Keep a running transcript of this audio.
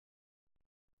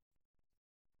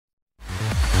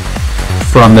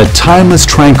From the timeless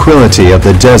tranquility of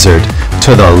the desert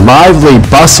to the lively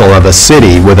bustle of a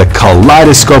city with a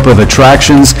kaleidoscope of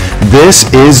attractions, this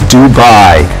is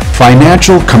Dubai,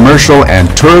 financial, commercial, and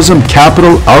tourism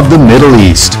capital of the Middle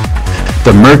East.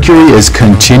 The mercury is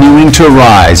continuing to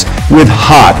rise with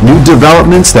hot new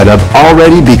developments that have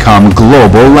already become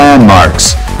global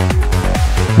landmarks.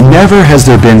 Never has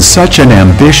there been such an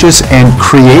ambitious and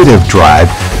creative drive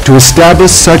to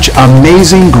establish such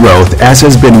amazing growth as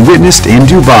has been witnessed in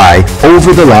Dubai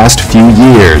over the last few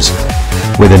years.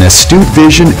 With an astute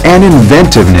vision and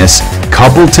inventiveness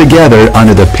coupled together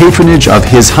under the patronage of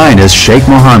His Highness Sheikh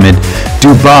Mohammed,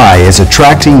 Dubai is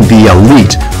attracting the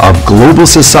elite of global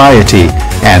society,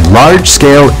 and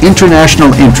large-scale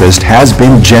international interest has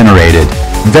been generated.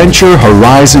 Venture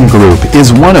Horizon Group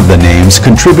is one of the names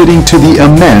contributing to the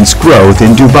immense growth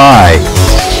in Dubai.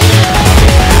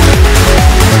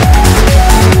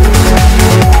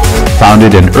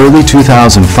 Founded in early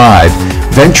 2005,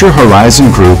 Venture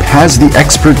Horizon Group has the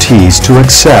expertise to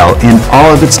excel in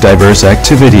all of its diverse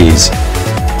activities.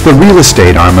 The real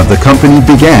estate arm of the company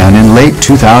began in late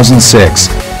 2006.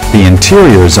 The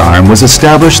interiors arm was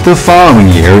established the following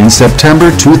year in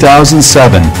September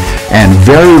 2007, and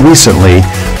very recently,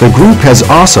 the group has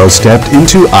also stepped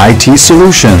into IT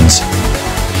solutions.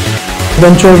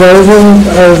 Venture Horizon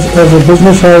as a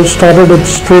business house started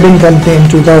its trading company in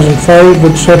 2005,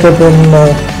 which set up in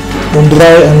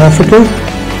Dubai and Africa.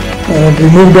 We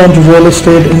moved on to real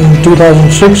estate in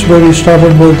 2006, where we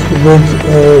started with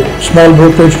small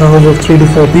brokerage house of 3 to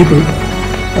 4 people.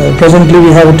 Presently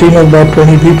we have a team of about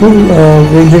 20 people,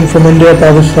 ranging from India,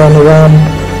 Pakistan, Iran,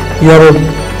 Europe,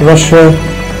 Russia,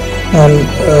 and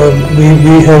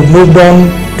we have moved on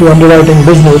to underwriting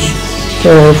business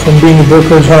from being a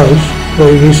brokerage house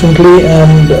very recently,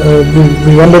 and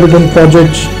we've underwritten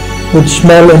projects with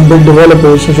small and big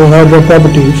developers such as Hydra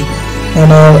Properties,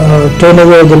 and our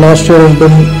turnover of the last year has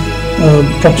been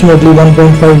approximately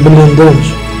 1.5 billion dirhams.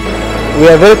 We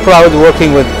are very proud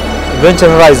working with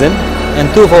Venture Horizon in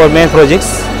 2 of our main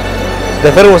projects.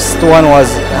 The first one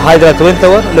was Hydra Twin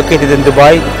Tower, located in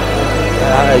Dubai,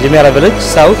 Jumeirah Village,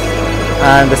 South,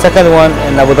 and the second one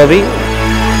in Abu Dhabi.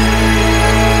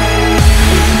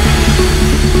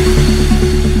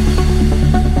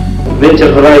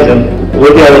 Venture Horizon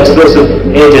will be our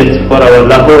exclusive agent for our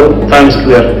Lahore Times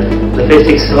Square, the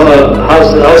Phase 6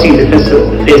 housing defense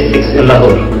Phase 6 in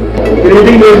Lahore. Good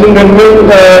evening, ladies and gentlemen.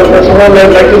 First of all,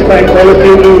 I'd like to thank all of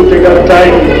you to take our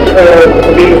time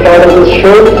for being a part of this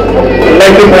show. I'd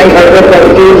like to thank Hydra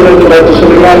Properties and Dr.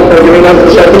 Suleiman for giving us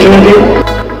this opportunity.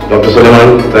 Dr.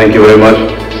 Suleiman, thank you very much.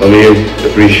 Some of you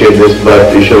appreciate this,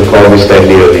 but you should call me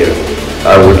slightly earlier.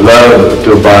 I would love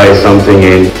to buy something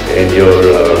in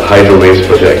your Hydro Waste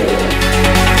project.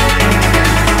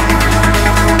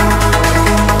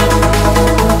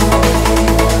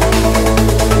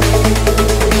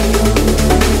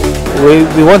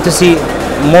 We want to see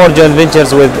more joint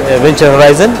ventures with Venture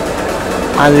Horizon,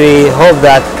 and we hope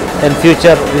that in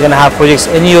future we're going to have projects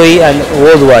in UAE and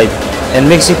worldwide, in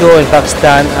Mexico, in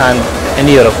Pakistan, and in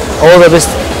Europe. All the best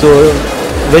to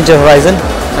Venture Horizon,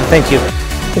 and thank you.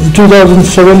 In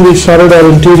 2007, we started our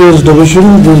interiors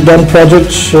division. We've done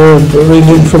projects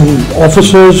ranging from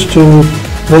offices to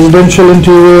residential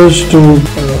interiors to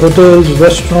hotels,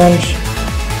 restaurants,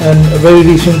 and very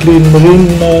recently in marine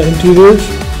interiors.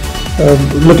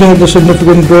 Looking at the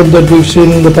significant growth that we've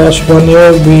seen in the past 1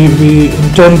 year, we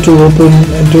intend to open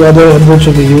into other emirates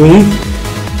of the UAE.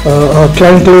 Our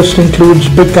client list includes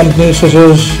big companies such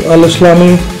as Al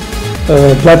Islami,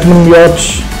 Platinum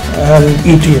Yachts, and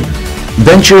ETM.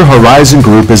 Venture Horizon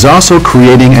Group is also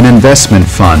creating an investment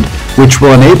fund which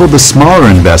will enable the smaller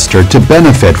investor to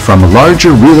benefit from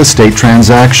larger real estate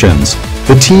transactions.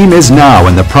 The team is now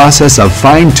in the process of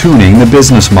fine-tuning the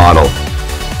business model.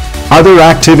 Other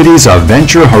activities of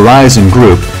Venture Horizon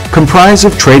Group comprise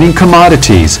of trading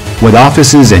commodities with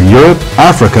offices in Europe,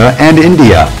 Africa, and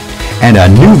India, and a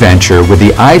new venture with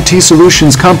the IT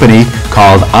solutions company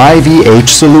called IVH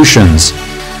Solutions.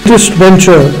 This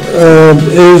venture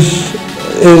is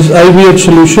IVH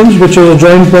Solutions, which is a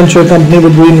joint venture company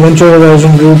between Venture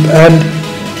Horizon Group and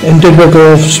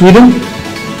Integraco of Sweden.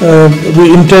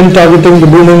 We intend targeting the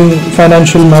booming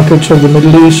financial markets of the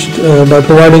Middle East by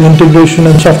providing integration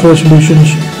and software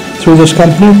solutions through this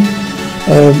company.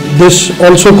 This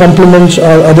also complements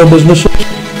our other businesses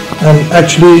and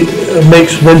actually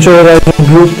makes Venture Horizon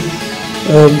Group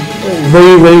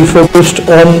very focused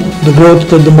on the growth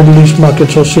that the Middle East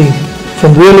markets are seeing,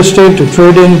 from real estate to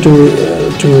trading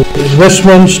to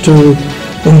investments to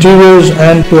interiors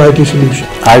and to IT solutions.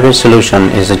 IVH Solution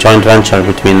is a joint venture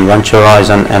between Venture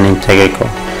Horizon and Integraco.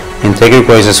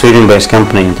 Integrico is a Sweden-based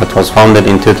company that was founded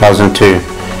in 2002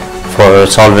 for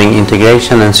solving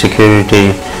integration and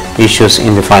security issues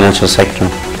in the financial sector.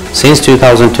 Since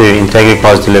 2002,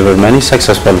 Integrico has delivered many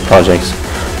successful projects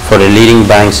for the leading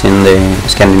banks in the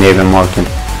Scandinavian market.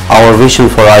 Our vision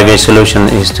for IBA Solution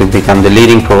is to become the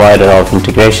leading provider of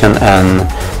integration and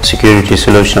security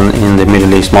solution in the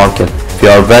Middle East market.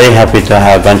 We are very happy to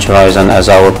have Venture Horizon as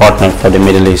our partner for the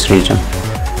Middle East region.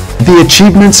 The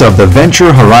achievements of the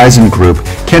Venture Horizon Group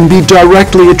can be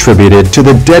directly attributed to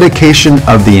the dedication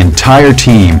of the entire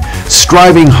team,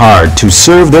 striving hard to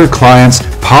serve their clients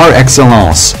par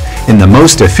excellence in the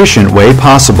most efficient way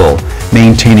possible,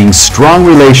 maintaining strong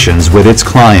relations with its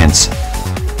clients.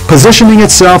 Positioning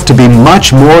itself to be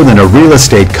much more than a real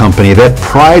estate company that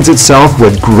prides itself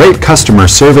with great customer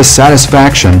service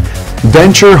satisfaction,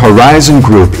 Venture Horizon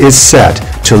Group is set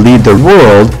to lead the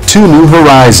world to new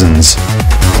horizons.